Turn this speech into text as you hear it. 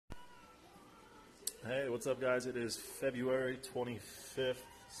Hey, what's up, guys? It is February 25th,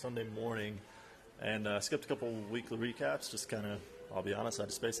 Sunday morning, and I skipped a couple weekly recaps. Just kind of, I'll be honest, I had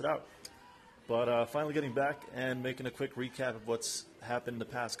to space it out. But finally getting back and making a quick recap of what's happened the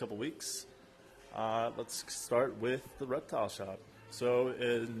past couple weeks. Let's start with the reptile shop. So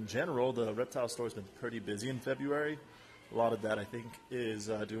in general, the reptile store has been pretty busy in February. A lot of that, I think, is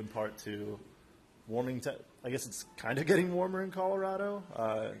due in part to warming. I guess it's kind of getting warmer in Colorado.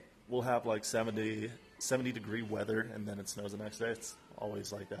 We'll have like 70 degree weather, and then it snows the next day. It's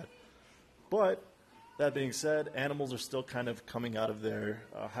always like that. But that being said, animals are still kind of coming out of their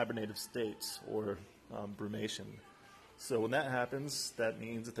hibernative states or brumation. So when that happens, that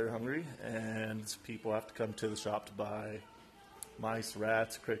means that they're hungry, and people have to come to the shop to buy mice,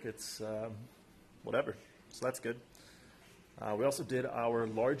 rats, crickets, whatever. So that's good. We also did our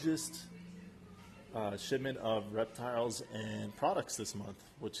largest shipment of reptiles and products this month,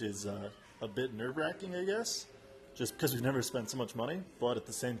 which is a bit nerve-wracking, I guess, just because we've never spent so much money. But at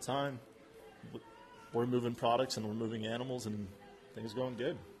the same time, we're moving products and we're moving animals, and things are going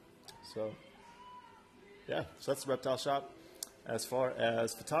good. So, yeah, so that's the reptile shop. As far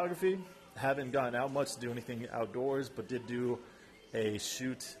as photography, haven't gotten out much to do anything outdoors, but did do a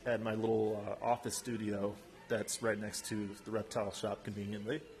shoot at my little office studio that's right next to the reptile shop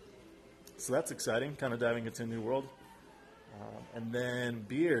conveniently. So that's exciting, kind of diving into a new world. And then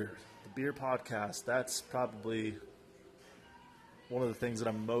the beer podcast, that's probably one of the things that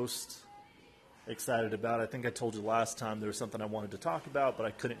I'm most excited about. I think I told you last time there was something I wanted to talk about, but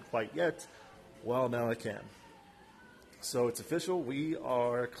I couldn't quite yet. Well, now I can. So it's official. We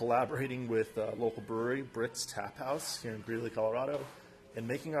are collaborating with a local brewery, Brix Taphouse, here in Greeley, Colorado, and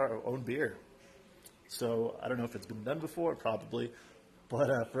making our own beer. So I don't know if it's been done before, probably.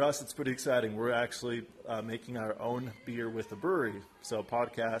 But for us, it's pretty exciting. We're actually making our own beer with a brewery. So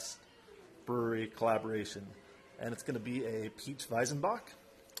podcast, brewery, collaboration. And it's going to be a peach Weizenbock.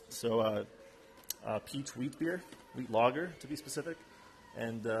 So peach wheat beer, wheat lager to be specific.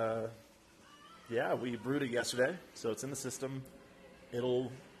 And yeah, we brewed it yesterday. So it's in the system. It'll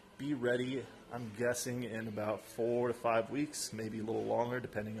be ready, I'm guessing, in about 4 to 5 weeks, maybe a little longer,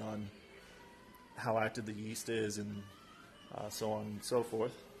 depending on how active the yeast is and so on and so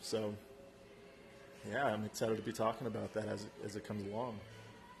forth. So, yeah, I'm excited to be talking about that as it comes along.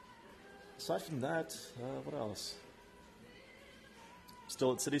 Aside from that, what else?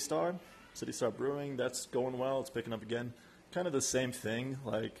 Still at City Star Brewing. That's going well. It's picking up again. Kind of the same thing.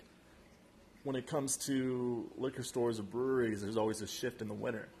 Like, when it comes to liquor stores or breweries, there's always a shift in the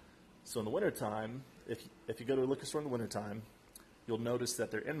winter. So in the wintertime, if you go to a liquor store in the wintertime, you'll notice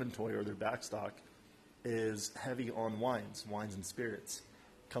that their inventory or their backstock is heavy on wines and spirits.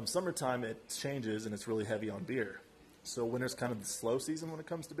 Come summertime, it changes and it's really heavy on beer. So winter's kind of the slow season when it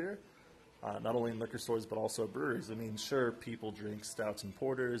comes to beer, not only in liquor stores but also breweries. I mean, sure, people drink stouts and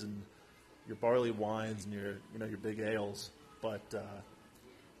porters and your barley wines and your big ales, but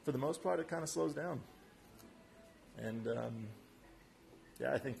for the most part, it kind of slows down. And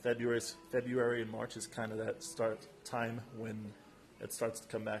yeah, I think February and March is kind of that start time when it starts to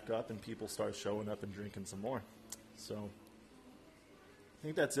come back up and people start showing up and drinking some more. So I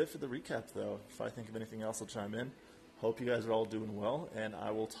think that's it for the recap, though. If I think of anything else, I'll chime in. Hope you guys are all doing well, and I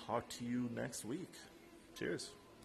will talk to you next week. Cheers.